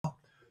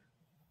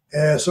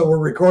So we're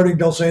recording.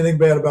 Don't say anything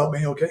bad about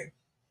me, okay?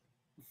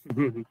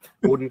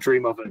 Wouldn't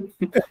dream of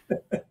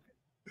it.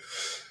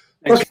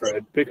 Thanks,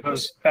 Fred.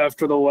 Because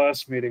after the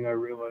last meeting, I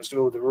realized,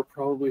 there were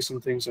probably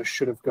some things I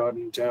should have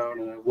gotten down.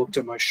 And I looked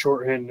at my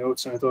shorthand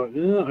notes and I thought,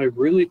 I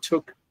really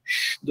took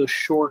the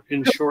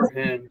shorthand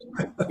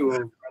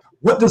to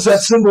what does that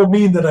symbol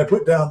mean that I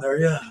put down there?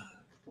 Yeah.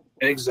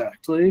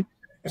 Exactly.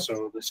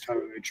 So this time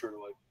I made sure to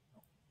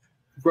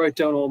write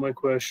down all my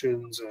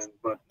questions.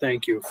 But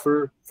thank you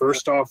for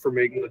first off for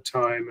making the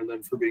time, and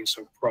then for being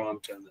so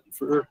prompt, and then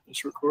for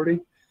this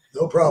recording.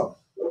 No problem.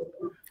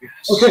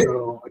 Yes, okay.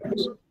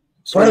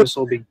 So this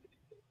will be.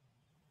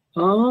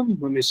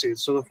 Let me see.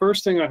 So the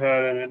first thing I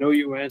had, and I know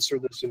you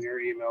answered this in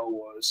your email,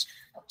 was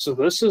so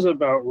this is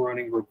about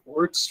running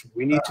reports.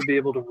 We need to be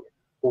able to run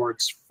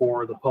reports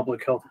for the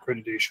Public Health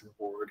Accreditation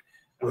Board,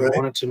 and we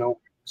wanted to know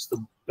what's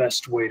the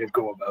best way to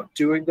go about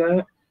doing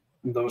that.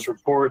 And those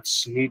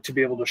reports need to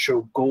be able to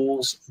show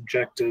goals,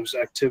 objectives,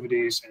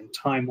 activities, and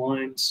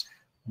timelines,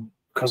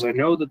 because I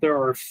know that there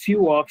are a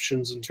few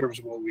options in terms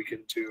of what we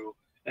can do.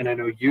 And I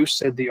know you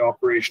said the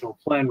operational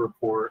plan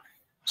report.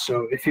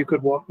 So if you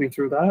could walk me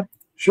through that.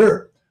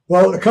 Sure.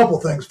 Well, a couple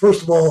things.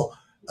 First of all,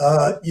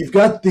 you've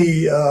got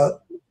the,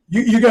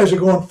 you guys are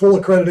going full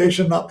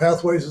accreditation, not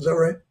pathways. Is that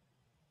right?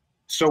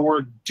 So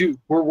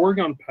we're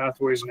working on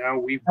pathways now.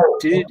 We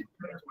did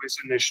pathways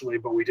initially,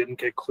 but we didn't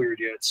get cleared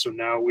yet. So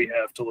now we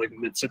have to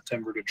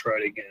mid-September to try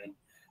it again.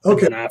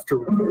 Okay. And then after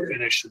we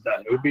finish that,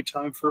 it would be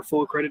time for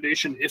full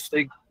accreditation if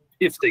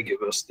they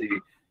give us the,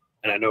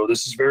 and I know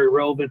this is very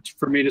relevant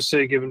for me to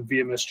say given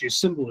VMSG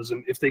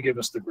symbolism, if they give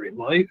us the green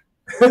light.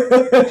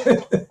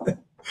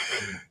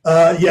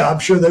 Yeah, I'm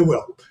sure they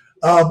will.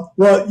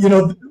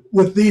 Well,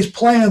 with these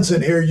plans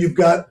in here, you've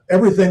got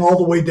everything all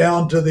the way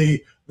down to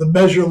the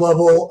measure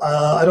level.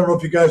 I don't know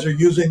if you guys are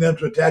using them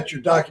to attach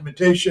your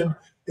documentation.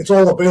 It's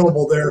all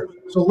available there.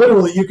 So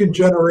literally you can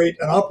generate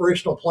an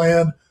operational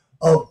plan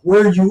of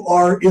where you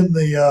are in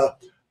the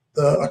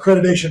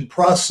accreditation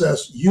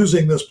process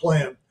using this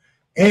plan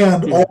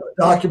and all the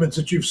documents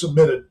that you've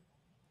submitted.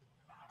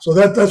 So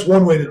that's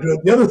one way to do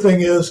it. The other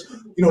thing is,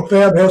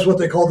 FAB has what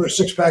they call their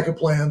 6-packet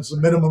plans, the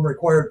minimum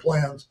required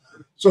plans.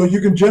 So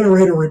you can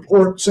generate a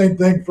report, same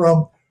thing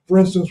from, for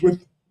instance,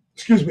 with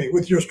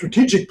your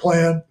strategic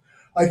plan.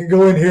 I can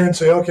go in here and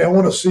say, okay, I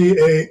want to see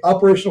a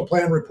operational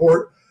plan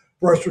report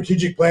for our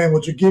strategic plan,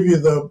 which will give you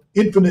the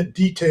infinite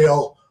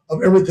detail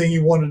of everything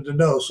you wanted to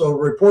know. So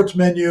reports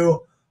menu,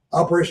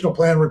 operational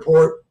plan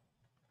report,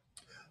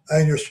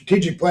 and your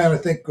strategic plan, I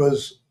think,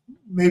 was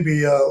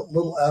maybe a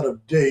little out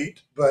of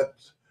date. But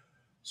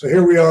so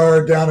here we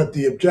are down at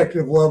the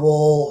objective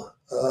level,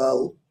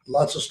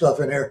 lots of stuff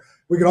in here.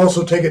 We can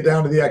also take it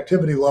down to the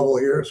activity level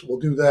here, so we'll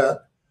do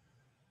that.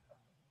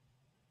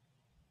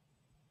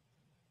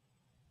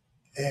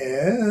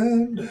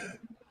 And you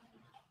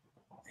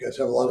guys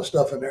have a lot of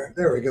stuff in there.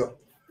 There we go.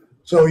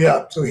 So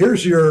yeah, so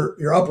here's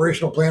your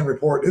operational plan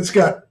report. It's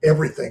got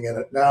everything in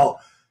it. Now,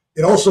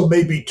 it also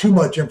may be too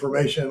much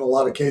information in a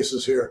lot of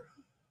cases here.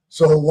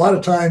 So a lot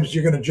of times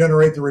you're going to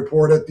generate the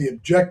report at the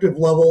objective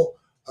level,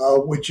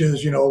 which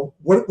is,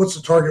 what's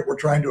the target we're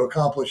trying to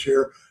accomplish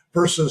here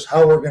versus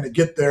how we're going to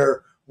get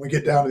there when we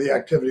get down to the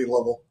activity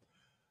level.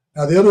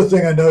 Now, the other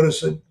thing I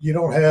noticed that you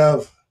don't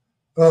have,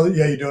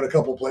 you do in a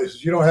couple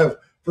places. You don't have,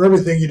 for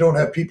everything, you don't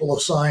have people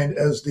assigned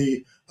as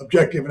the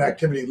objective and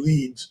activity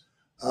leads.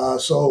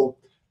 So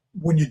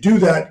when you do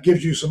that, it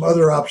gives you some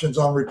other options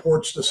on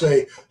reports to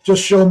say,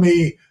 just show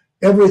me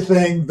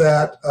everything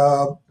that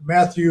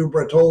Matthew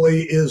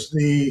Bertoli is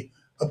the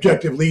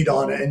objective lead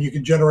on, and you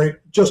can generate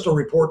just a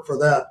report for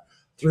that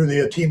through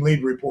the team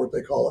lead report,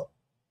 they call it.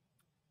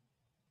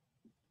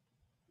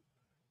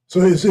 So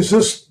is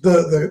this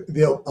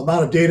the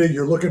amount of data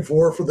you're looking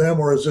for them,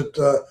 or is it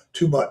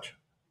too much?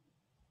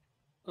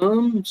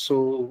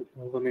 So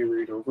let me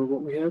read over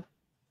what we have.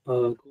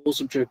 Goals,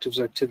 objectives,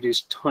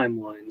 activities,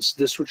 timelines.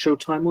 This would show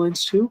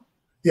timelines too?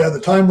 Yeah, the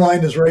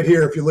timeline is right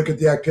here. If you look at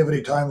the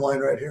activity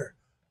timeline right here,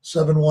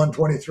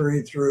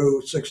 7/1/23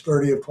 through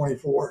 6/30 of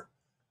 24.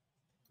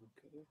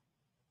 Okay.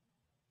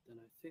 Then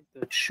I think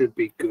that should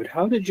be good.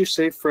 How did you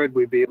say, Fred,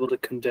 we'd be able to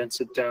condense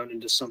it down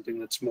into something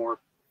that's more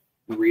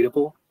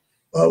readable?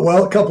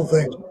 Well, a couple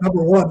things.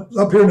 Number one,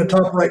 up here in the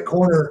top right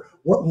corner,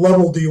 what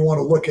level do you want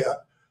to look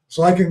at?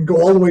 So I can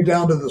go all the way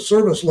down to the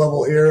service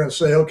level here and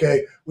say,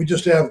 okay, we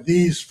just have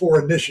these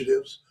 4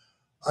 initiatives.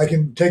 I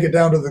can take it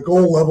down to the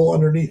goal level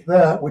underneath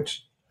that,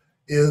 which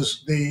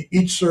is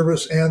each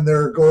service and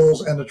their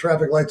goals and the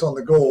traffic lights on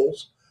the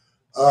goals.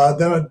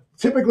 Then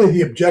typically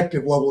the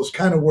objective level is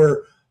kind of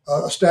where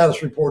a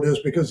status report is,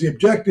 because the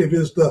objective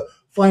is the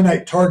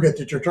finite target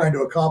that you're trying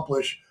to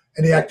accomplish,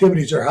 and the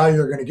activities are how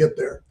you're going to get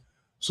there.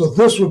 So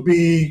this would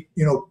be,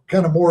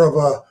 kind of more of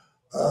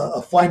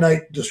a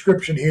finite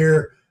description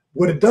here.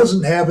 What it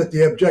doesn't have at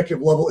the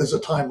objective level is a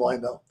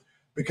timeline, though,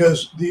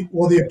 because the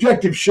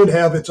objective should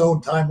have its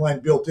own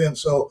timeline built in.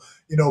 So,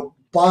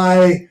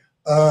 by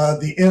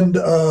the end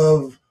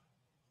of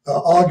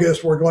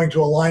August, we're going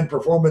to align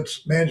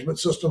performance management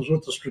systems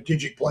with the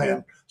strategic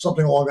plan,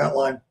 something along that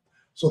line.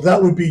 So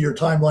that would be your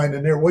timeline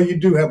in there. Well, you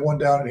do have one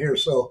down in here.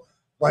 So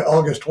by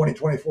August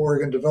 2024, you're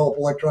going to develop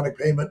electronic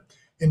payment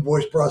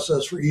invoice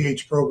process for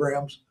EH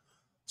programs.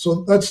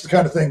 So that's the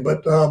kind of thing.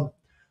 But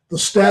the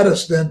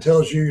status then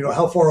tells you,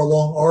 how far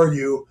along are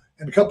you?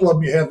 And a couple of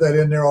them, you have that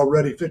in there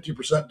already,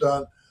 50%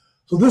 done.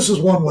 So this is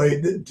one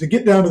way. To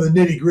get down to the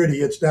nitty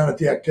gritty, it's down at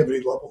the activity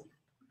level.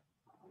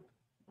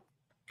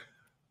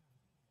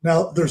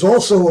 Now, there's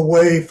also a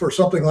way for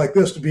something like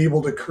this to be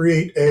able to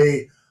create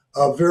a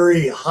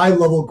very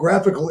high-level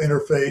graphical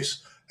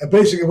interface. And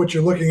basically what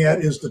you're looking at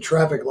is the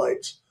traffic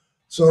lights.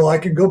 So I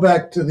can go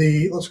back to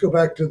let's go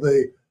back to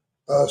the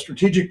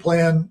strategic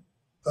plan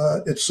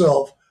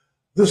itself.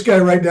 This guy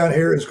right down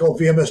here is called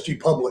VMSG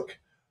Public.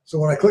 So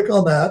when I click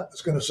on that,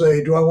 it's going to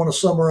say, do I want to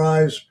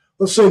summarize,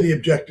 let's say the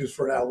objectives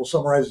for now. We'll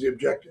summarize the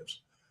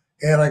objectives.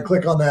 And I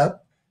click on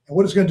that. And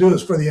what it's going to do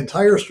is for the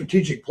entire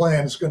strategic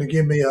plan, it's going to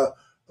give me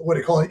what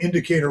they call an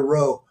indicator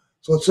row.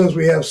 So it says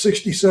we have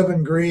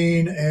 67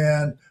 green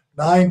and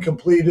 9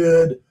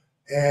 completed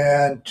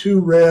and 2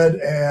 red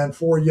and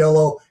 4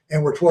 yellow,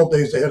 and we're 12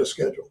 days ahead of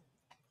schedule.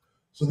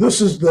 So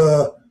this is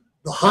the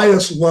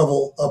highest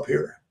level up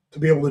here to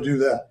be able to do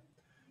that.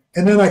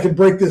 And then I can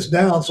break this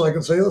down, so I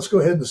can say, let's go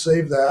ahead and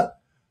save that.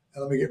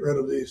 And let me get rid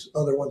of these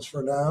other ones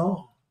for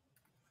now.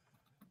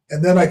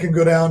 And then I can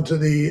go down to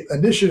the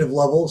initiative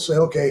level, say,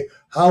 okay,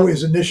 how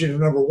is initiative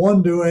number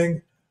 1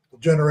 doing? We'll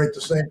generate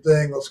the same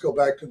thing. Let's go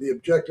back to the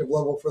objective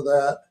level for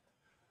that.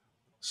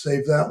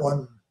 Save that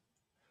one.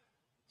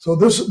 So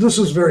this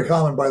is very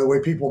common, by the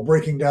way, people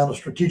breaking down a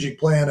strategic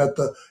plan at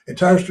the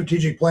entire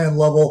strategic plan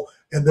level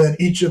and then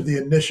each of the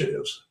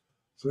initiatives.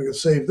 So we can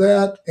save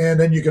that, and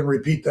then you can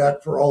repeat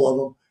that for all of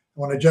them.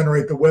 When I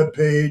generate the web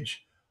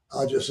page,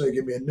 I'll just say,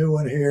 give me a new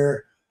one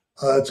here.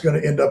 It's going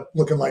to end up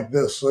looking like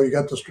this. So you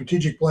got the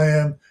strategic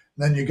plan,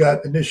 then you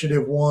got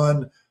initiative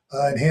 1,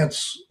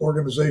 enhance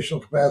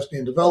organizational capacity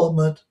and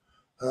development.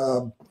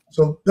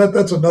 So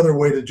that's another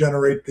way to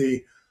generate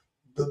the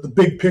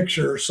big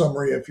picture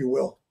summary, if you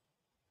will.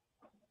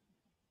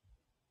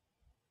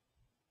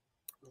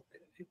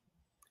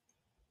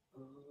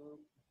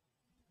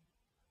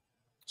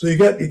 So you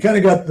kind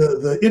of got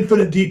the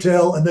infinite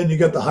detail, and then you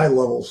got the high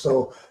level.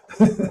 So,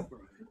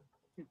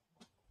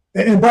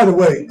 and by the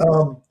way,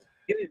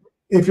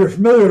 if you're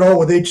familiar at all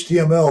with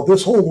HTML,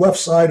 this whole left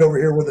side over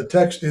here where the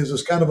text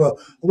is kind of a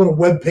little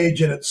web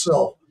page in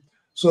itself.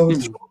 So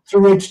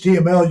through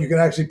HTML, you can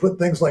actually put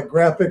things like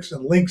graphics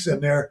and links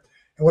in there.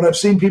 And what I've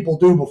seen people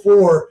do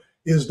before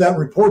is that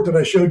report that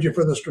I showed you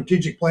for the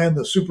strategic plan,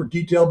 the super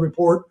detailed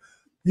report,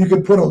 you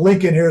can put a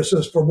link in here that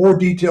says, for more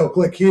detail,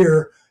 click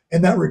here.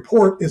 And that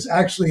report is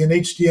actually an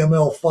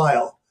HTML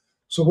file.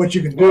 So what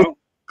you can do,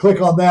 click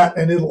on that,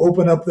 and it'll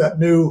open up that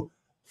new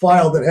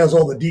file that has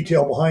all the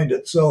detail behind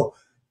it. So,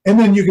 and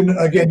then you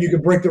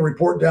can break the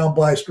report down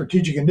by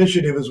strategic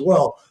initiative as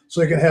well.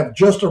 So you can have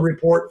just a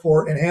report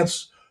for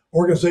enhanced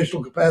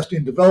organizational capacity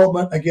and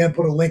development. Again,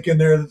 put a link in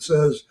there that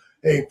says,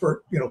 hey,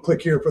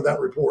 click here for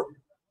that report.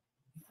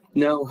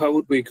 Now, how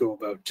would we go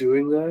about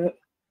doing that?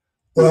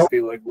 Well, would it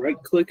be like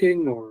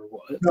right-clicking or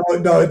what?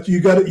 No, you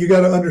got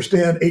to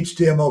understand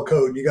HTML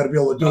code. You got to be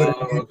able to do it.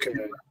 Okay.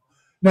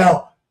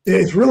 Now,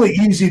 it's really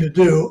easy to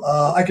do.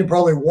 I can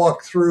probably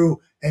walk through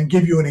and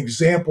give you an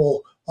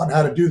example on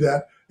how to do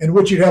that. And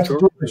what you'd have to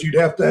do is you'd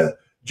have to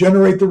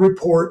generate the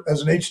report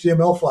as an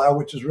HTML file,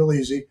 which is real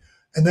easy.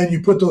 And then you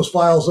put those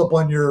files up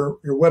on your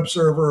web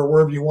server or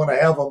wherever you want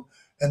to have them.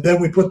 And then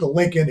we put the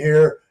link in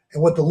here.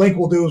 And what the link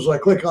will do is I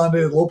click on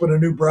it, it'll open a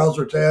new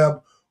browser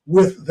tab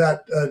with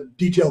that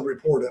detailed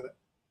report in it.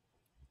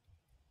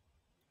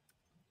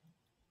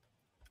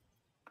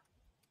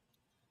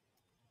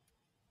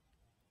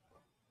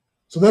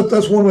 So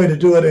that's one way to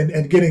do it,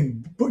 and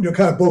getting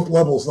kind of both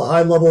levels, the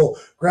high level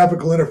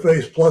graphical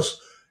interface, plus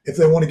if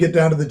they want to get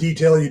down to the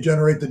detail, you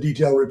generate the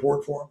detailed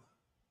report for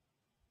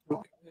them.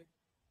 Okay.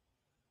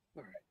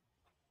 All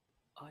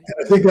right.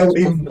 And I think that would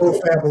even blow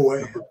Fab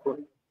away.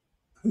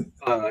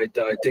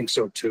 I think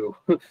so too.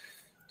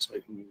 It's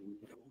like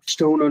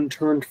stone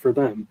unturned for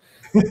them.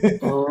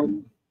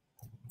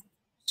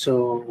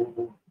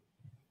 So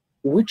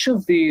which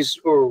of these,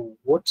 or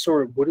what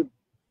sort of,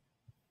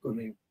 let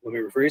me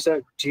rephrase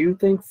that. Do you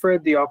think,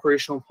 Fred, the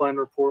operational plan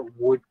report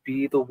would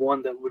be the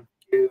one that would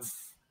give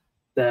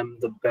them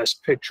the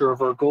best picture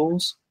of our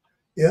goals?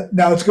 Yeah.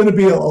 Now it's going to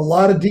be a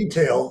lot of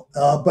detail,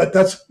 but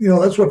that's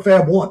what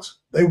Fab wants.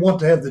 They want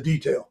to have the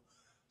detail.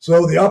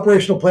 So the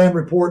operational plan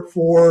report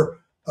for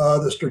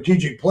the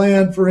strategic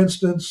plan, for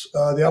instance,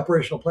 the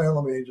operational plan,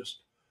 let me just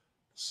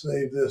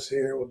save this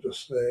here. We'll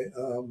just say,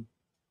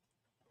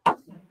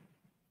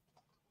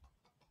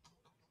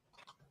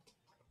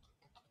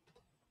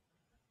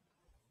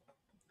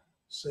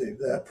 save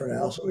that for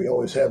now. So we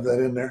always have that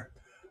in there.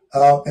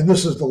 And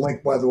this is the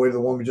link, by the way, to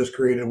the one we just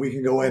created. We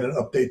can go in and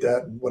update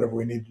that and whatever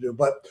we need to do.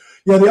 But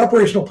yeah, the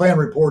operational plan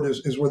report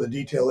is where the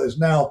detail is.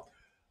 Now,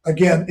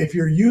 again, if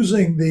you're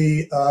using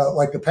the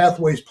like the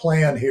pathways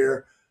plan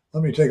here,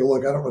 let me take a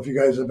look. I don't know if you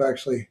guys have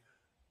actually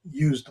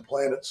used the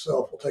plan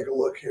itself. We'll take a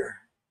look here.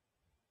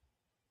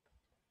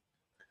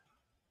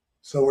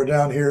 So we're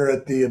down here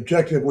at the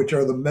objective, which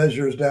are the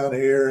measures down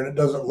here, and it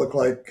doesn't look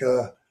like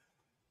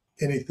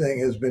anything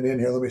has been in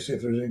here. Let me see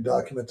if there's any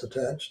documents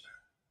attached.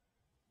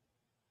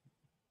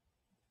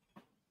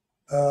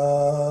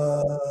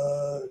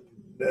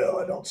 No,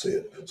 I don't see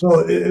it.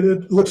 So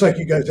it looks like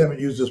you guys haven't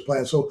used this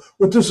plan. So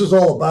what this is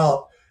all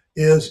about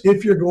is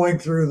if you're going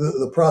through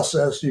the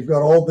process, you've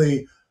got all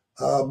the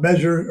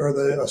measure or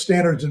the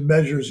standards and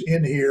measures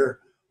in here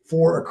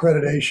for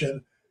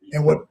accreditation.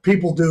 And what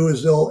people do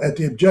is they'll, at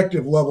the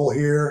objective level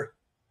here,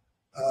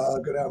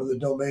 go down to the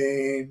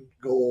domain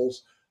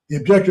goals, the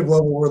objective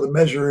level where the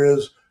measure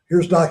is,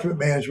 here's document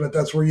management.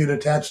 That's where you'd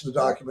attach the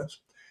documents.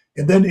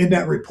 And then in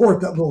that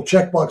report, that little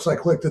checkbox I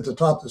clicked at the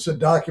top that said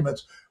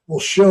documents will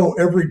show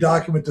every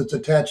document that's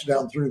attached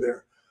down through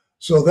there.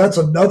 So that's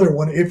another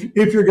one.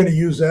 If you're going to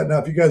use that, now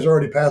if you guys are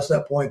already past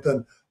that point,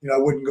 then I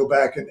wouldn't go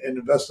back and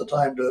invest the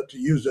time to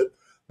use it.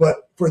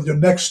 But for the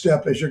next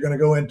step, as you're going to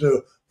go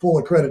into full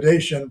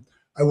accreditation,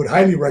 I would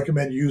highly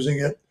recommend using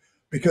it,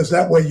 because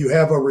that way you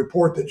have a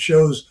report that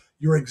shows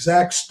your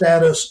exact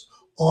status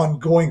on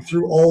going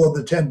through all of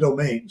the 10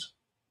 domains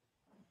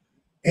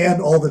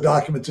and all the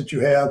documents that you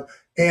have,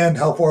 and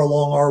how far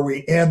along are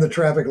we, and the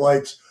traffic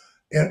lights.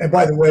 And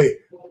by the way,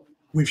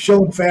 we've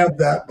shown FAB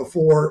that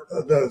before.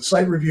 The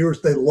site reviewers,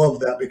 they love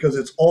that because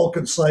it's all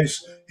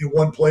concise in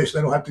one place.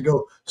 They don't have to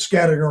go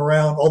scattering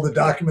around. All the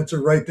documents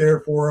are right there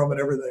for them and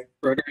everything.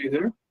 Fred, are you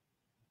there?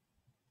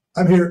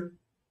 I'm here.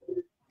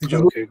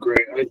 Okay,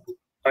 great.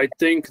 I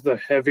think the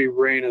heavy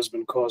rain has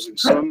been causing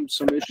some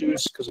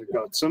issues, because I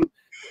got some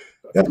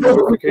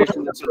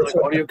notification that said my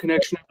audio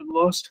connection had been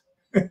lost.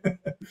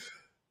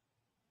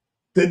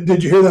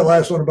 Did you hear that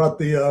last one about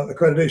the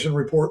accreditation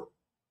report?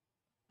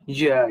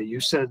 Yeah, you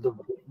said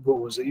what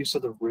was it? You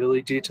said the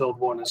really detailed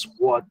one is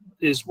what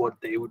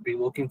they would be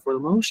looking for the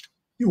most?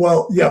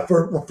 Well, yeah,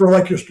 for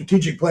like your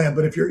strategic plan.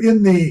 But if you're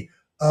in the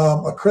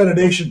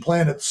accreditation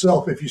plan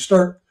itself, if you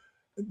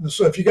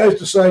guys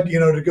decide,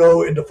 to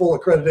go into full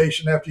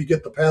accreditation after you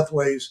get the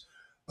pathways,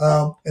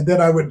 and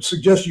then I would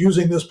suggest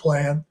using this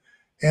plan.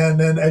 And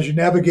then as you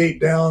navigate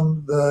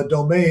down the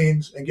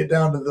domains and get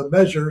down to the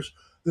measures,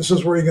 this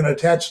is where you're going to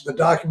attach the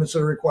documents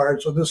that are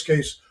required. So in this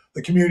case,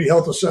 the community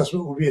health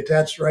assessment will be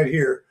attached right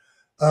here.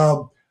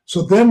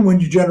 So then when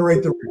you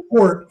generate the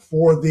report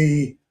for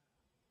the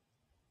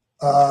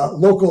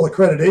local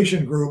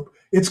accreditation group,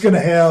 it's going to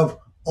have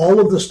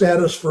all of the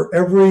status for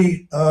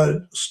every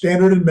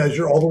standard and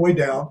measure all the way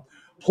down.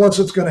 Plus,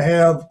 it's going to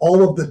have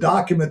all of the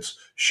documents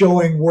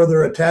showing where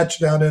they're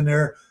attached down in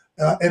there.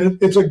 And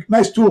it's a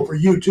nice tool for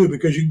you, too,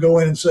 because you can go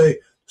in and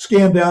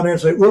scan down there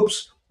and say,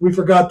 whoops, we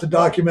forgot to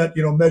document,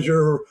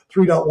 measure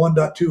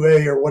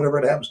 3.1.2a or whatever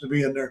it happens to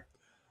be in there.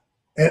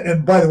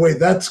 And by the way,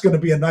 that's going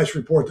to be a nice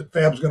report that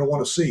FAB's going to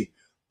want to see,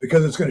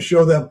 because it's going to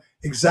show them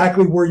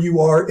exactly where you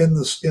are in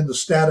the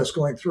status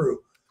going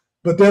through.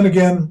 But then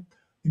again,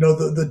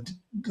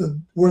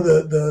 where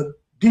the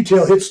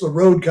detail hits the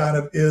road kind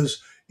of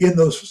is in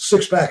those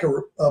 6-pack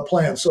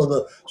plans. So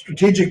the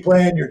strategic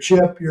plan, your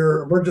CHIP,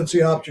 your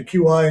emergency ops, your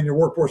QI, and your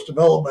workforce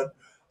development,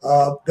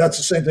 that's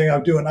the same thing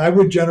I'm doing. I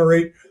would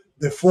generate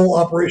the full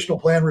operational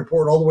plan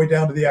report all the way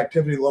down to the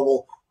activity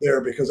level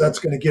there, because that's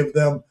going to give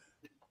them,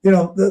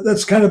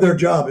 that's kind of their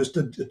job, is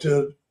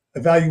to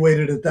evaluate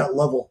it at that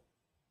level.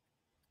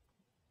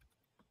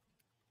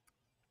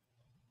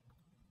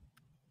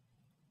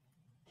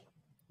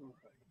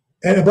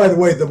 And by the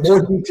way, the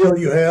more detail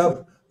you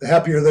have, the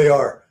happier they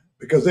are,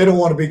 because they don't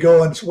want to be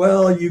going,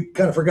 well, you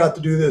kind of forgot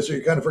to do this, or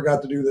you kind of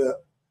forgot to do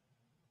that.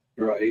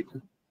 Right.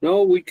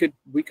 No, we could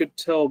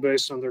tell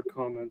based on their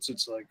comments.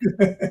 It's like,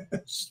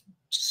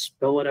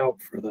 spell it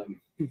out for them.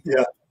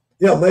 Yeah.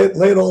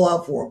 Lay it all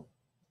out for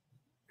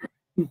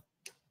them.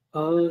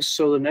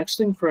 So the next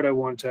thing, Fred, I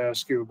want to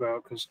ask you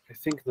about, because I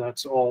think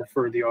that's all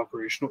for the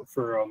operational,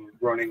 for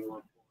running.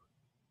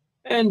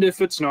 And if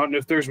it's not, and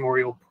if there's more,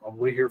 you'll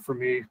probably hear from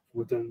me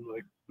within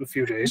like a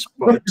few days.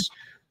 But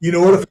you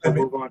know what? I'll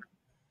move on.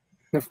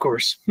 Of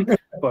course.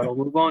 But I'll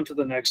move on to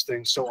the next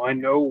thing. So I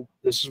know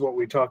this is what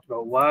we talked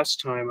about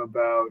last time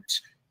about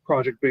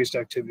project-based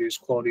activities,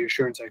 quality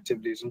assurance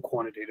activities, and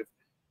quantitative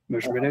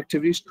measurement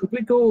activities. Could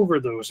we go over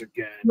those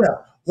again?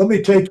 Yeah. Let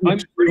me take you. I'm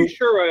pretty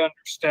sure I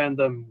understand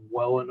them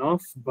well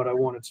enough, but I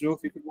wanted to know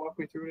if you could walk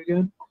me through it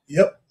again.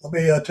 Yep. Let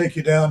me take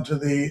you down to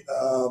the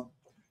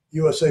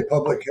USA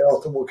Public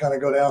Health, and we'll kind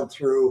of go down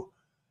through.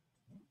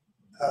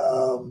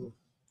 I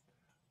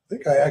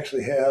think I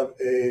actually have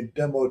a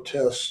demo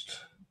test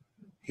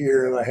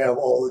here, and I have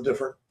all the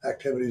different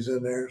activities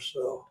in there.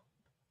 So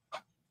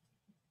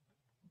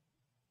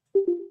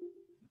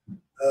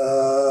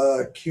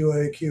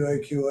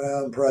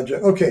QM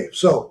project. Okay,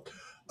 so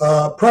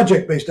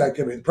project-based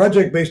activity. The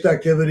project-based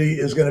activity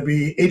is going to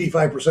be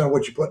 85% of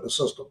what you put in the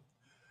system.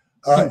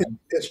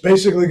 It's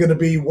basically going to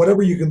be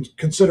whatever you can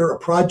consider a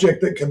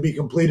project that can be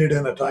completed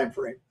in a time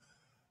frame.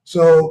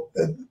 So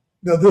in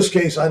this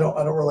case, I don't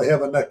really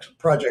have a next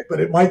project,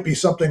 but it might be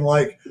something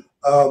like,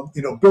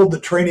 build the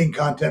training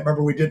content.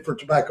 Remember we did for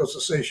tobacco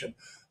cessation,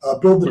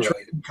 build the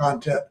training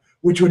content,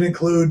 which would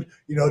include,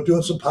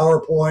 doing some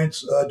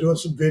PowerPoints, doing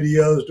some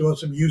videos, doing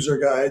some user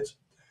guides.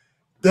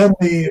 Then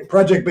the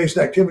project-based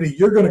activity,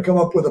 you're going to come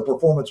up with a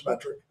performance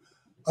metric.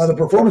 The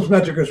performance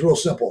metric is real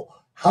simple.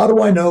 How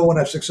do I know when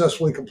I've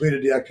successfully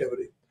completed the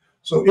activity?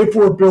 So if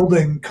we're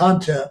building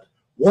content,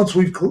 once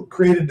we've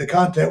created the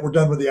content, we're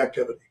done with the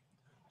activity.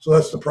 So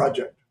that's the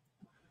project.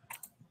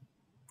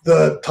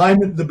 The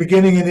time, the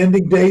beginning and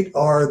ending date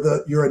are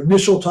your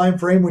initial time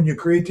frame when you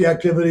create the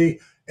activity,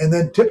 and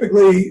then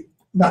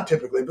not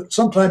typically, but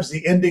sometimes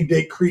the ending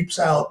date creeps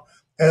out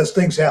as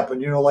things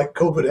happen. Like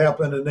COVID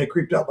happened and they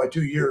creeped out by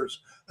 2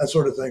 years, that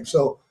sort of thing.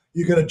 So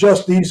you can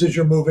adjust these as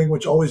you're moving,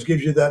 which always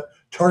gives you that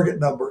target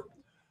number.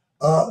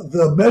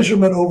 The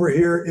measurement over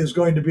here is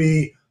going to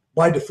be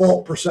by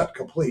default %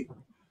 complete,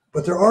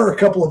 but there are a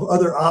couple of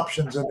other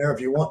options in there if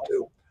you want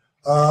to.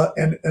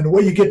 And the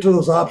way you get to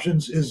those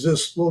options is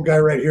this little guy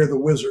right here, the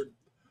wizard.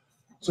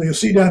 So you'll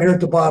see down here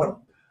at the bottom,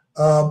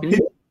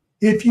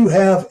 if you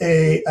have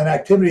an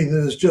activity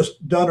that is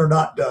just done or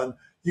not done,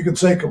 you can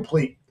say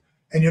complete.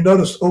 And you'll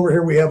notice over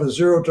here we have a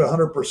 0 to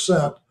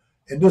 100%.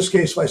 In this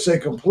case, if I say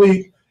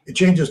complete, it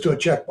changes to a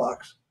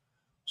checkbox.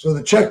 So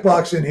the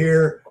checkbox in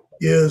here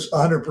is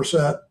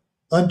 100%,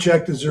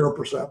 unchecked is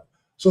 0%.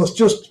 So it's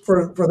just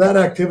for that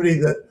activity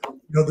that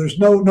there's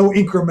no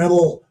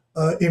incremental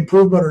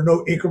improvement or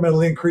no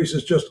incremental increase.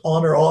 It's just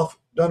on or off,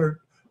 done or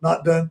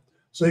not done.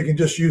 So you can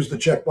just use the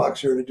checkbox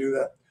here to do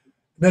that.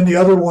 And then the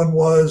other one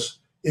was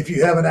if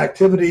you have an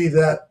activity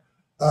that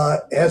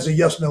has a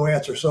yes, no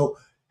answer. So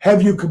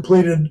have you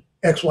completed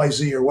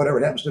XYZ or whatever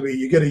it happens to be?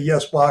 You get a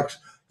yes box.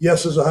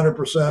 Yes is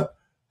 100%,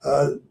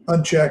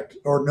 unchecked,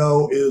 or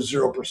no is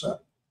 0%.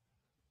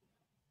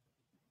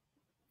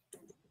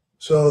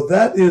 So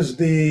that is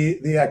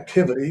the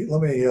activity.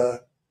 Let me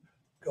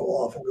go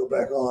off and go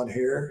back on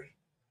here.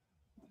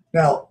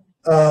 Now,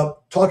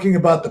 talking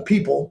about the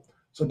people.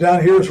 So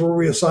down here is where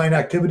we assign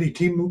activity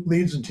team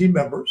leads and team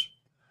members.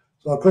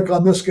 So I'll click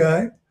on this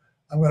guy.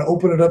 I'm going to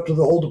open it up to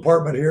the whole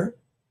department here.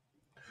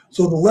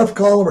 So the left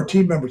column are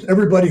team members,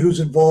 everybody who's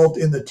involved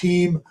in the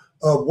team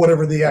of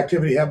whatever the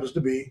activity happens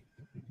to be.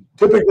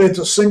 Typically, it's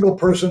a single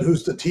person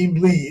who's the team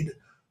lead.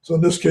 So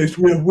in this case,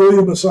 we have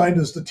William assigned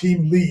as the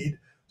team lead.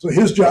 So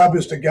his job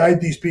is to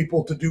guide these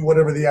people to do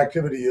whatever the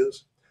activity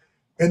is.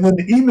 And then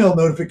the email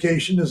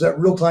notification is that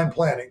real-time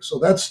planning. So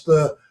that's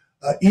the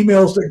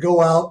emails that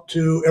go out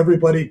to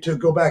everybody to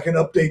go back and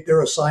update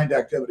their assigned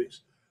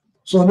activities.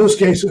 So in this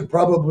case, it'd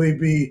probably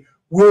be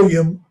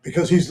William,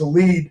 because he's the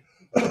lead,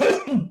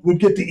 would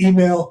get the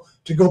email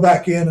to go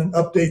back in and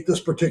update this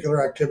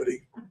particular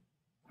activity.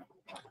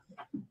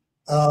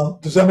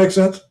 Does that make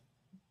sense?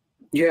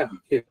 Yeah.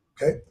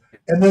 Okay.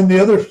 And then the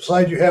other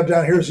side you have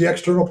down here is the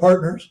external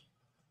partners.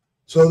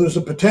 So there's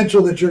a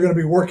potential that you're going to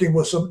be working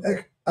with some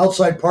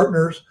outside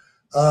partners.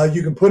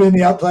 You can put in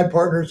the outside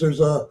partners.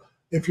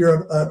 If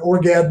you're an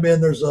org admin,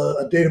 there's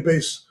a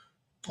database,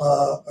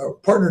 a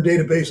partner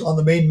database on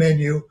the main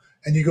menu,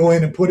 and you go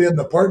in and put in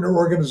the partner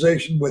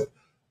organization with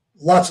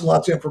lots and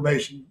lots of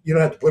information. You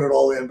don't have to put it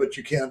all in, but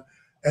you can.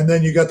 And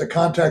then you got the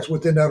contacts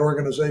within that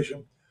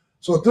organization.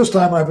 So at this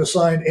time, I've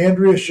assigned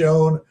Andrea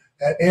Schoen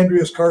at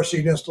Andrea's Car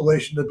Seat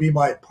Installation to be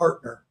my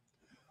partner.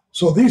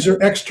 So these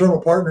are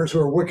external partners who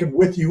are working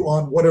with you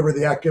on whatever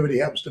the activity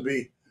happens to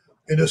be.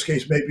 In this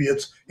case, maybe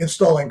it's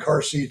installing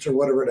car seats or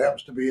whatever it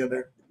happens to be in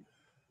there.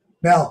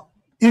 Now,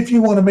 if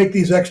you want to make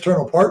these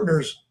external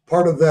partners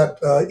part of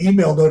that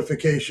email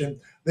notification,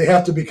 they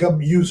have to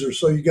become users.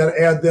 So you got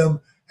to add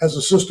them as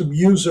a system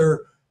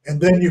user, and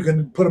then you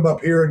can put them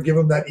up here and give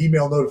them that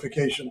email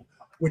notification,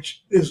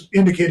 which is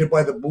indicated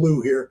by the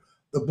blue here.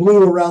 The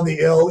blue around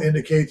the L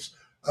indicates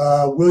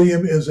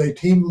William is a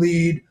team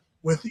lead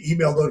with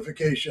email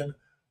notification.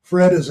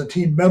 Fred is a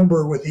team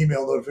member with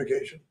email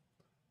notification.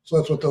 So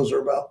that's what those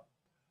are about.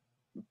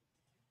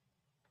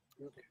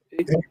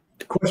 Any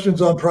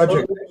questions on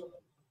project?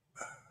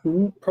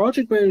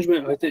 Project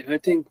management, I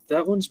think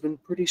that one's been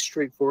pretty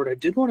straightforward. I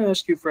did want to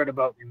ask you, Fred,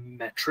 about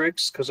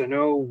metrics, because I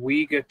know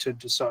we get to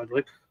decide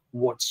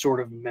what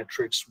sort of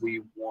metrics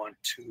we want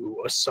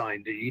to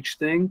assign to each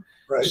thing.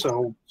 Right.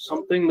 So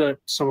something that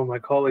some of my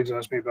colleagues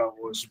asked me about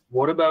was,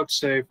 what about,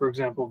 say, for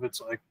example, if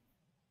it's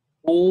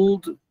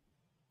old,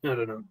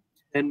 10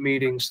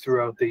 meetings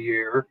throughout the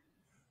year,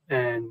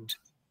 and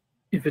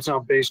if it's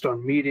not based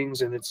on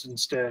meetings and it's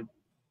instead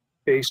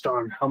based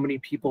on how many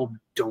people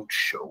don't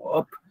show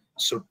up.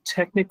 So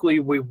technically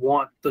we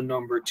want the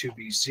number to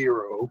be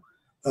 0.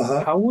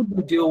 How would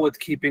we deal with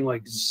keeping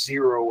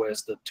 0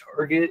 as the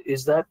target?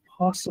 Is that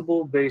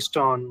possible based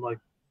on the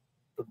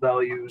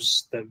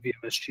values that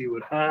VMSG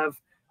would have,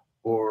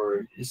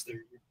 or is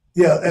there?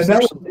 Yeah, and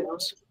that something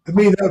else? To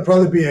me, that would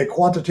probably be a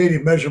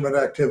quantitative measurement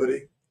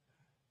activity,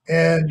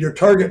 and your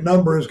target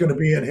number is going to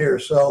be in here.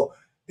 So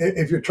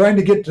if you're trying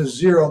to get to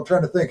 0, I'm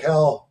trying to think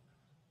how.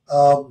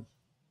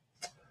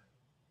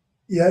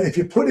 If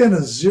you put in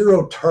a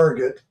 0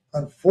 target,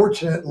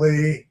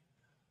 unfortunately.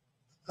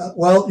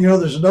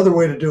 There's another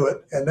way to do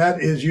it, and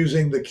that is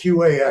using the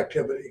QA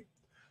activity.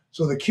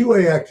 So the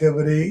QA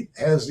activity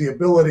has the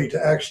ability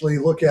to actually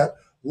look at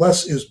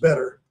less is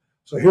better.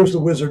 So here's the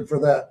wizard for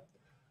that.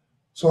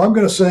 So I'm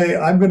going to say,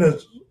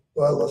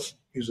 well, let's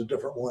use a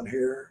different one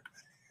here.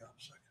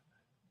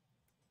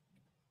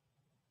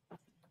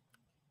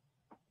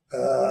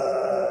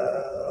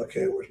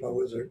 Okay, where's my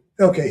wizard?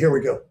 Okay, here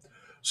we go.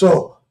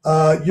 So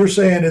you're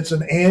saying it's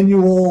an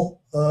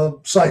annual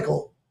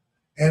cycle,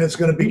 and it's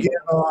going to begin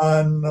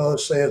on,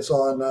 let's say it's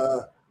on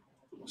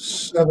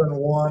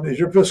 7/1. Is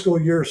your fiscal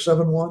year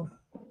 7/1?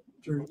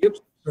 Yep.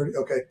 30,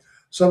 okay,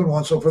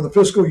 7/1. So for the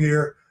fiscal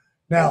year,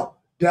 now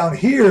down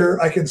here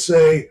I can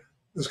say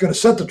it's going to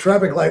set the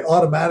traffic light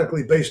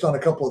automatically based on a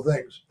couple of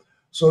things.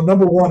 So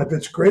number one, if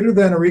it's greater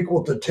than or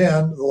equal to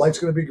 10, the light's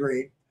going to be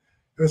green.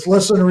 If it's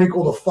less than or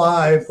equal to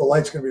 5, the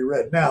light's going to be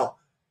red. Now,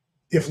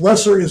 if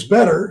lesser is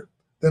better,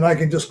 then I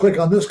can just click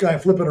on this guy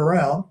and flip it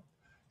around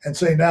and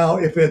say, now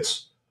if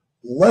it's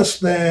less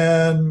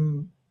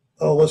than,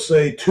 let's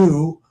say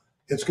 2,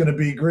 it's going to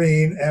be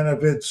green. And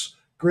if it's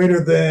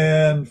greater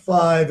than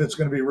 5, it's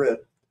going to be red.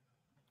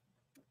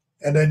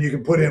 And then you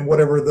can put in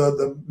whatever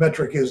the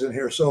metric is in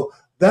here. So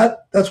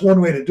that's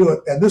one way to do it.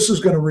 And this is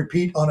going to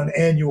repeat on an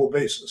annual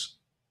basis.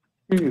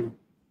 Mm-hmm.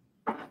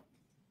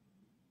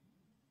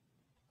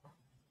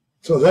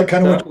 So is that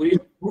kind of what you're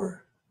looking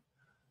for?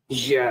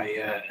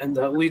 Yeah. And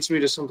that leads me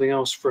to something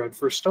else, Fred.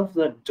 For stuff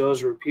that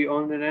does repeat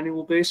on an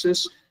annual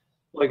basis,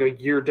 like a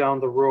year down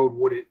the road,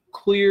 would it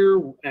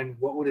clear, and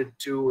what would it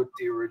do with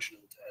the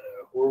original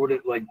data? Or would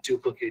it like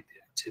duplicate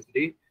the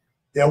activity?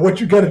 Yeah,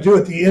 what you got to do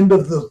at the end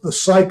of the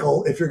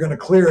cycle, if you're going to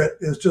clear it,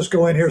 is just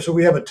go in here. So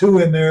we have a 2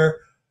 in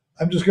there.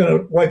 I'm just going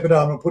to wipe it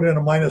out. I'm going to put in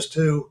a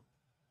 -2.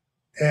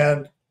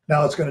 And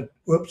now it's going to,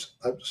 whoops,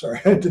 I'm sorry,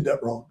 I did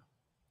that wrong.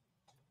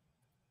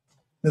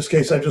 In this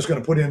case, I'm just going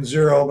to put in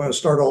 0. I'm going to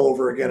start all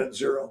over again at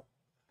 0.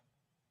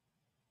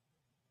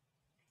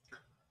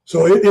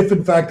 So if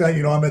in fact,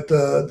 I'm at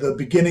the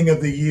beginning of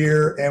the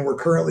year and we're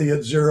currently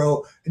at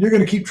 0, and you're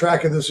going to keep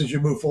track of this as you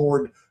move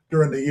forward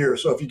during the year.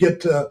 So if you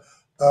get to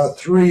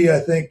 3, I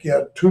think,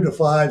 2 to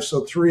 5.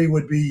 So 3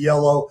 would be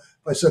yellow.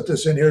 If I set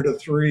this in here to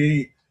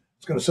 3,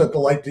 it's going to set the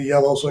light to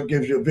yellow. So it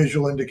gives you a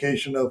visual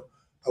indication of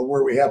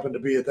where we happen to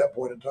be at that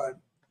point in time.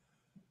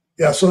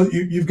 Yeah, so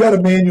you've got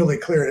to manually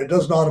clear it. It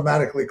doesn't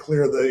automatically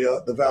clear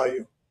the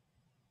value.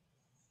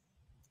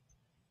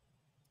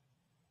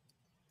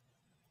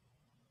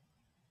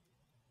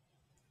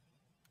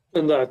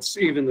 And that's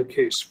even the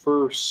case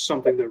for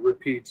something that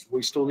repeats.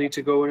 We still need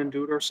to go in and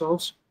do it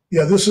ourselves?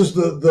 Yeah, this is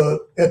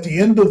the at the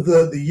end of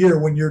the year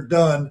when you're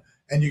done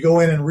and you go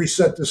in and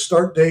reset the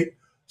start date.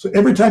 So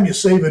every time you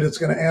save it, it's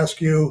going to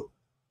ask you,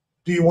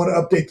 do you want to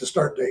update the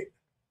start date?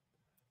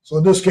 So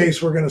in this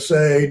case, we're going to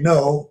say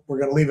no. We're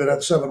going to leave it at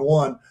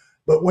 7/1.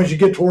 But once you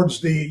get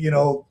towards the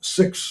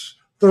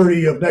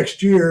 6/30 of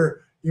next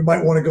year, you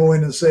might want to go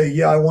in and say,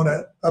 yeah, I want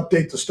to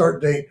update the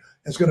start date.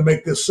 It's going to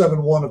make this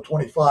 7/1 of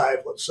 25,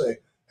 let's say,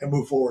 and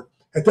move forward.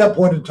 At that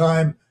point in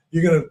time,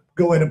 you're going to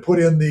go in and put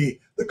in the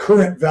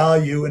current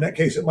value. In that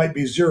case, it might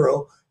be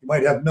 0. You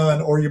might have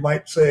none, or you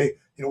might say,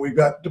 we've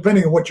got,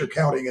 depending on what you're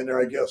counting in there,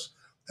 I guess,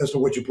 as to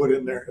what you put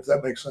in there, if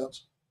that makes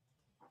sense.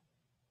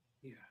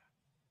 Yeah.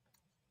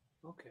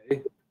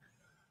 Okay.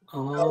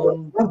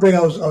 One thing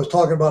I was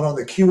talking about on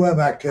the QM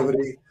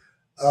activity,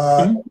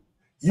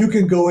 you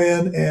can go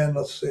in and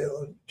let's see,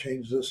 let's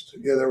change this to,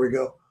 yeah, there we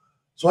go.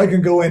 So I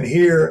can go in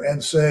here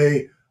and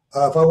say,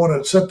 if I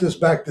want to set this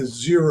back to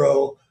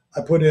 0,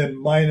 I put in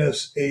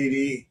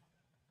 -80,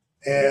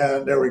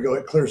 and there we go.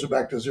 It clears it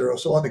back to 0.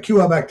 So on the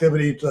QM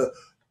activity, to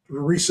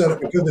reset it,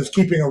 because it's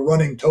keeping a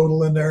running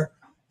total in there,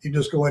 you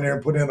just go in there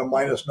and put in a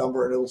minus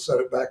number, and it'll set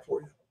it back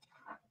for you.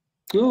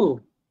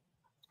 Oh,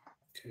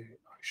 okay.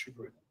 I should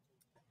write.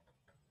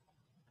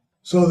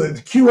 So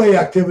the QA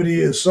activity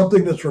is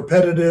something that's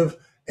repetitive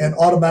and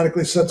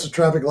automatically sets the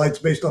traffic lights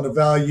based on the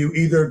value,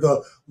 either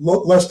the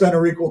less than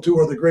or equal to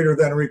or the greater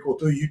than or equal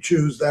to. You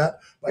choose that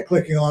by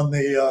clicking on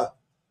the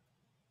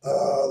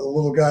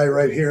little guy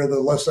right here, the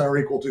less than or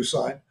equal to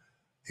sign.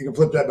 You can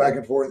flip that back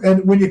and forth.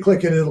 And when you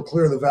click it, it'll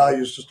clear the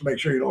values just to make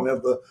sure you don't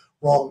have the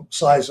wrong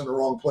size in the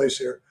wrong place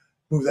here.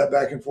 Move that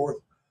back and forth.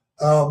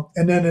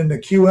 And then in the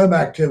QM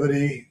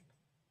activity,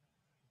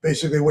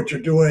 basically what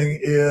you're doing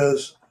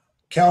is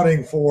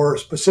counting for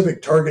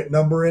specific target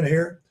number in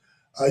here.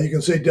 You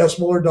can say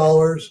decimal or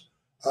dollars.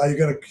 You're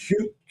going to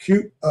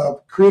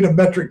create a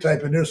metric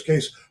type, in this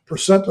case,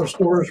 % of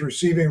stores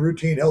receiving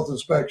routine health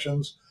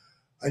inspections.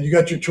 And you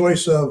got your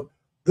choice of,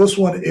 this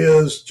one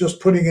is just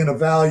putting in a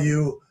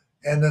value,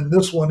 and then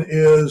this one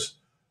is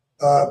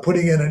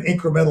putting in an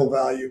incremental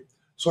value.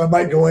 So I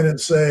might go in and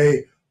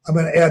say, I'm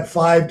going to add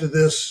 5 to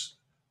this.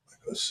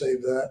 Let's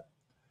save that.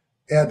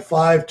 Add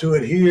 5 to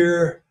it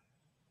here,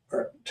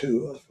 or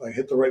 2. If I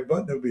hit the right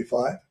button, it would be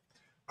 5.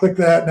 Click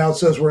that. Now it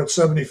says we're at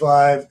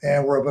 75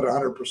 and we're up at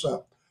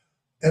 100%.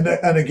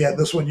 And again,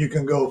 this one you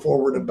can go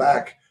forward and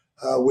back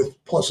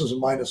with pluses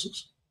and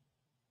minuses.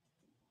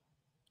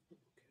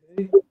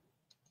 Okay.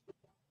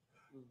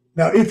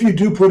 Now, if you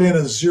do put in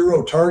a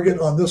 0 target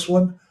on this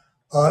one,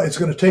 it's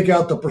going to take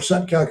out the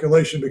 %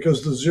 calculation,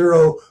 because the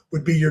 0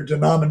 would be your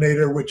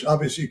denominator, which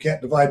obviously you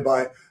can't divide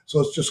by. So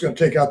it's just going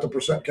to take out the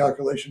percent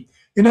calculation.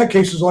 In that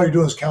case, all you're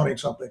doing is counting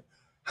something.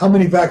 How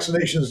many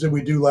vaccinations did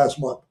we do last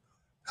month?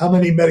 How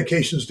many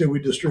medications did we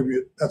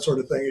distribute? That sort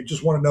of thing. You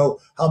just want to know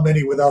how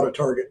many without a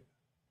target.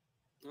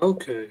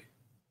 Okay.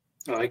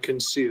 I can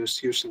see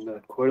us using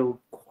that quite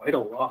a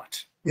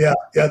lot. Yeah,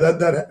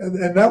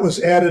 that was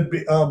added.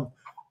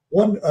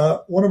 One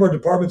of our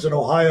departments in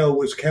Ohio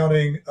was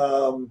counting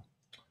some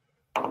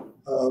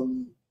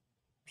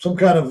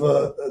kind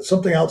of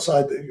something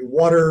outside the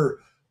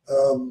water.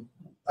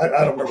 I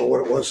don't remember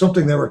what it was.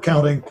 Something they were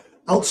counting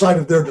outside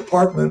of their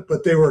department,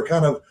 but they were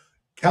kind of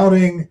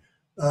counting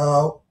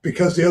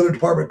because the other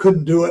department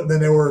couldn't do it, and then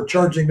they were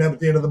charging them at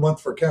the end of the month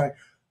for counting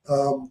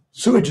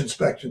sewage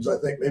inspections. I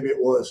think maybe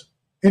it was.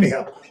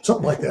 Anyhow,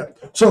 something like that.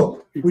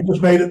 So we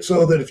just made it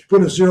so that if you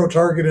put a zero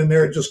target in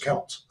there, it just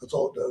counts. That's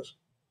all it does.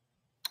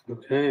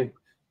 Okay.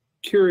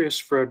 Curious,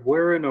 Fred,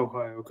 where in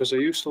Ohio? Because I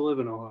used to live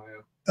in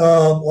Ohio.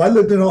 Well, I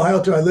lived in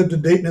Ohio too. I lived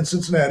in Dayton and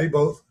Cincinnati,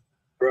 both.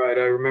 Right.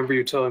 I remember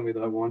you telling me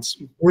that once.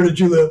 Where did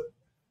you live?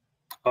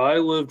 I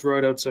lived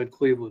right outside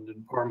Cleveland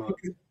in Parma.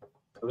 Okay.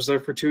 I was there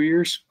for 2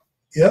 years.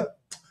 Yep.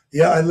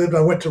 Yeah,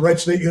 I went to Wright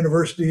State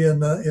University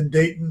in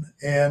Dayton,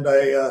 and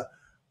I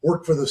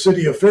worked for the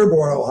city of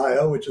Fairborn,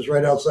 Ohio, which is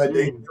right outside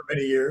Dayton for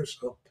many years.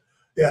 So,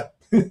 yeah.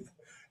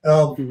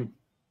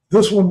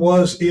 This one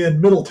was in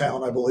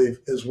Middletown, I believe,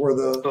 is where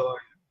the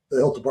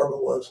health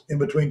department was, in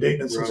between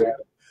Dayton and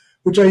Cincinnati,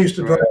 which I used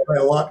to drive by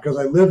a lot because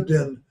I lived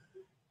in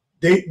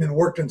Dayton and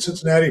worked in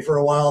Cincinnati for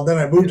a while. And then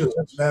I moved to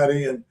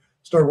Cincinnati and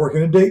started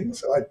working in Dayton.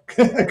 So I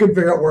couldn't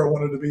figure out where I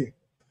wanted to be.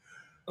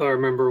 I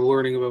remember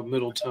learning about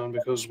Middletown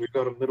because we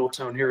got a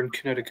Middletown here in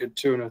Connecticut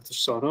too, and I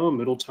thought, oh,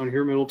 Middletown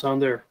here, Middletown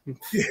there.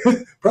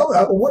 Probably,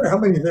 I wonder how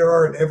many there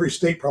are in every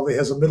state. Probably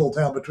has a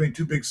Middletown between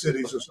two big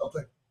cities or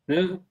something.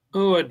 Yeah.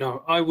 Oh,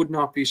 I would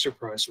not be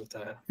surprised with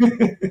that.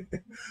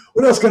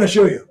 What else can I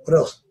show you? What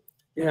else?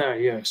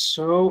 Yeah.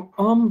 So,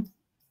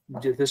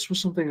 this was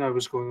something I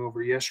was going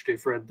over yesterday,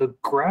 Fred. The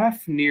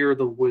graph near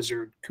the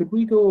wizard. Could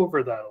we go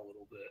over that a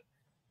little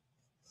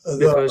bit?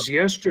 Because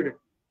yesterday.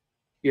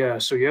 Yeah,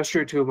 so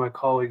yesterday, two of my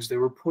colleagues, they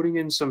were putting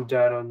in some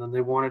data, and then they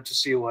wanted to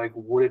see, like,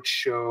 would it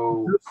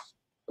show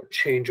a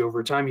change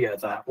over time? Yeah,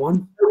 that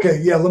one.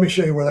 Okay, yeah, let me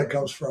show you where that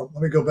comes from.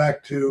 Let me go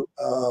back to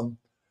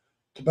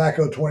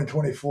Tobacco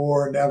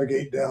 2024 and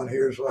navigate down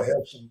here so I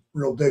have some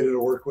real data to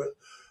work with.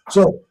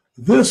 So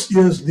this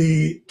is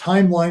the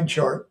timeline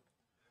chart.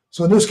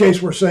 So in this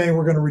case, we're saying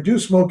we're going to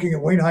reduce smoking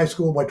at Wayne High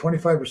School by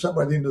 25%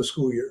 by the end of the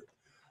school year.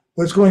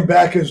 What's going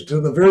back is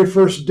to the very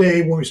first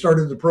day when we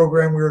started the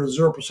program, we were at a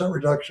 0%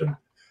 reduction.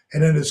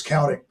 And then it's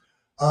counting.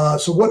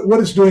 So what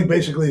it's doing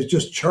basically is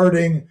just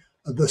charting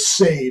the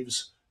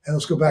saves. And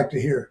let's go back to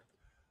here.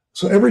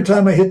 So every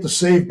time I hit the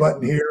save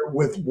button here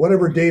with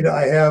whatever data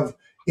I have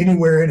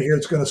anywhere in here,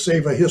 it's going to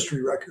save a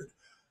history record.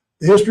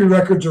 The history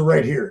records are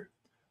right here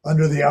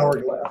under the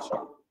hourglass.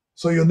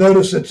 So you'll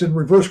notice it's in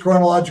reverse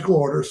chronological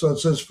order. So it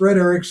says Fred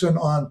Erickson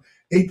on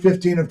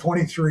 8/15 of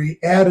 23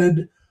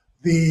 added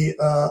the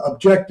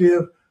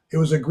objective. It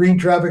was a green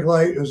traffic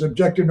light. It was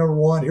objective number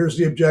 1. Here's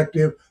the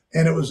objective.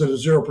 And it was at a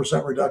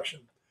 0% reduction.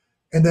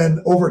 And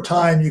then over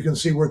time, you can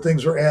see where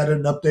things were added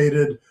and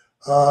updated,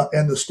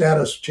 and the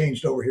status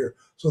changed over here.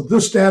 So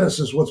this status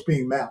is what's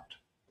being mapped.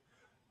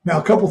 Now,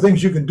 a couple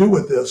things you can do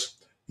with this.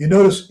 You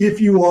notice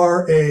if you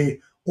are a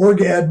org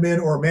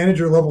admin or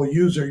manager level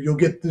user, you'll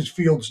get these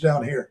fields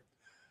down here.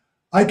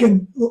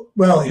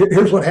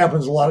 Here's what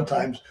happens a lot of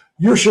times.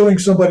 You're showing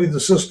somebody the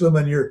system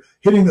and you're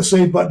hitting the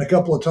save button a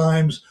couple of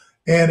times,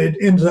 and it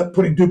ends up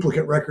putting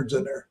duplicate records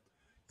in there.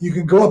 You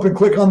can go up and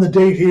click on the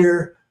date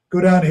here,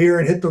 go down here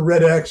and hit the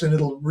red X, and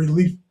it'll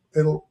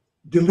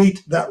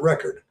delete that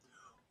record.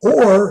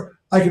 Or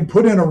I can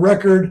put in a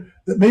record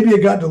that maybe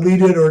it got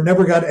deleted or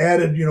never got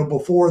added,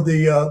 before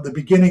the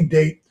beginning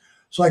date.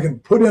 So I can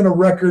put in a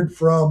record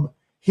from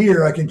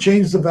here. I can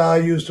change the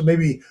values to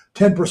maybe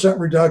 10%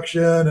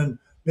 reduction, and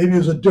maybe it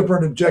was a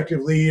different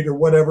objective lead or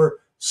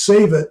whatever.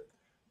 Save it,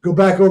 go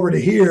back over to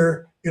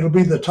here. It'll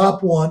be the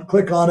top one.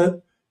 Click on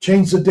it,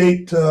 change the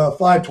date to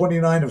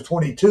 5/29 of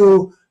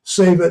 22.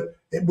 Save it,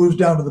 it moves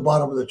down to the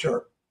bottom of the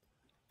chart.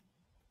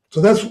 So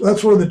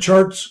that's where the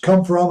charts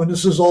come from, and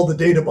this is all the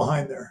data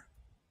behind there.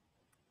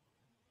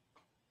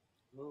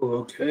 Oh,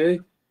 okay.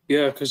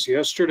 Yeah, because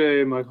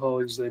yesterday my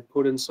colleagues, they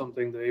put in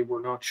something, they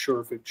were not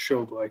sure if it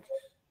showed like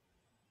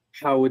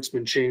how it's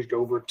been changed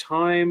over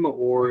time,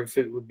 or if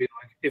it would be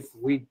like if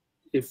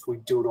we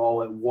do it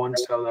all at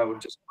once, how that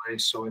would display.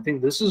 So I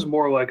think this is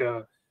more like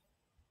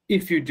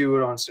if you do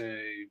it on,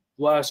 say,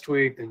 last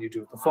week, then you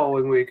do it the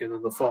following week, and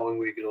then the following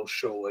week it'll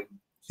show like.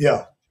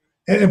 Yeah.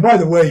 And by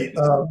the way,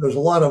 there's a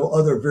lot of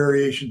other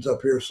variations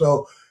up here.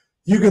 So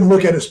you can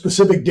look at a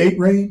specific date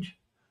range.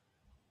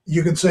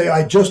 You can say,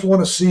 I just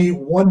want to see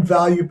one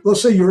value.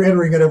 Let's say you're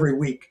entering it every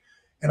week,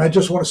 and I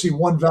just want to see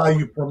one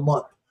value per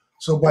month.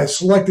 So by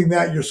selecting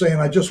that, you're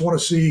saying, I just want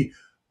to see,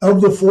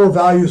 of the 4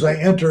 values I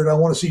entered, I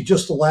want to see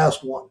just the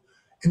last one.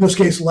 In this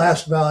case,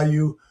 last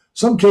value.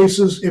 Some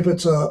cases, if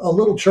it's a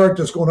little chart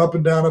that's going up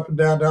and down,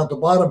 down at the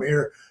bottom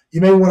here, you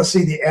may want to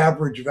see the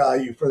average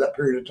value for that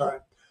period of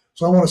time.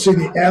 So I want to see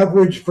the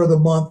average for the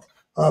month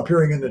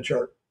appearing in the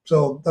chart.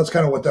 So that's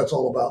kind of what that's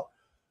all about.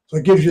 So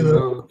it gives you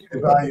the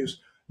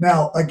values.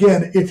 Now,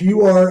 again, if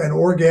you are an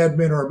org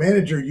admin or a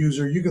manager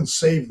user, you can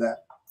save that.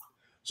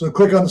 So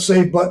click on the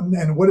save button,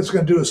 and what it's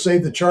going to do is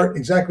save the chart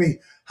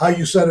exactly how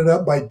you set it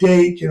up, by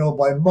date,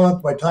 by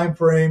month, by time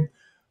frame.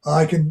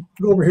 I can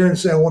go over here and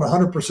say I want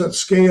 100%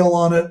 scale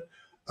on it.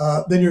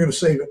 Then you're going to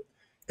save it.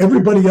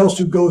 Everybody else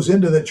who goes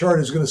into that chart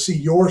is going to see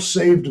your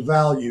saved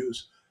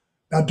values.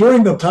 Now,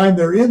 during the time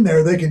they're in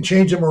there, they can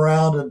change them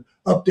around and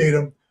update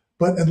them.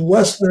 But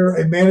unless they're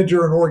a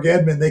manager or an org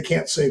admin, they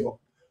can't save them.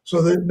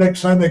 So the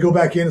next time they go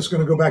back in, it's going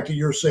to go back to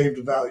your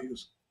saved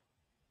values.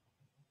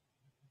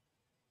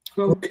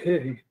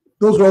 Okay.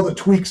 Those are all the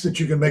tweaks that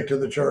you can make to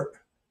the chart.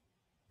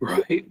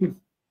 Right. I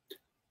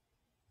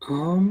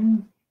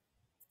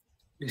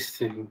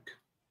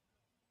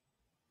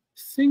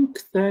think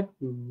that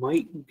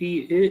might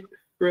be it,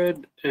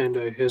 Fred. And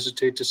I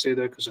hesitate to say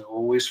that because I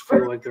always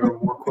feel like there are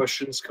more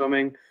questions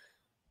coming.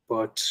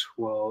 But,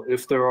 well,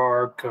 if there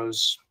are,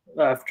 because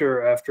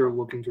after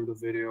looking through the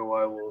video,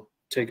 I will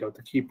take out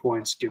the key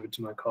points, give it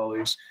to my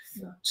colleagues,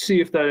 see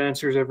if that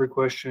answers every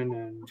question.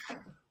 And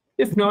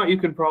if not, you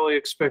can probably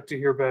expect to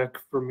hear back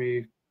from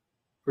me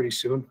pretty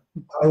soon.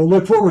 I will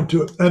look forward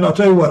to it. And I'll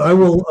tell you what, I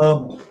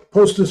will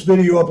post this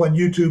video up on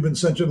YouTube and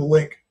send you the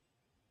link.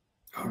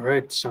 All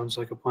right. Sounds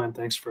like a plan.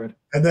 Thanks, Fred.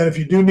 And then if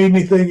you do need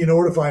anything, you know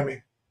where to find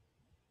me.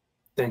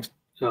 Thanks.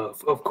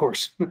 Of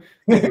course.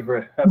 Thank you,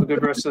 Fred. Have a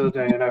good rest of the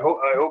day. And I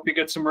hope you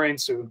get some rain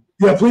soon.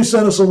 Yeah, please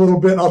send us a little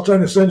bit. I'll try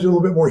to send you a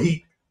little bit more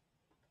heat.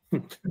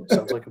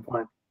 Sounds like a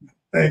plan.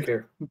 Thank Take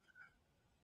care.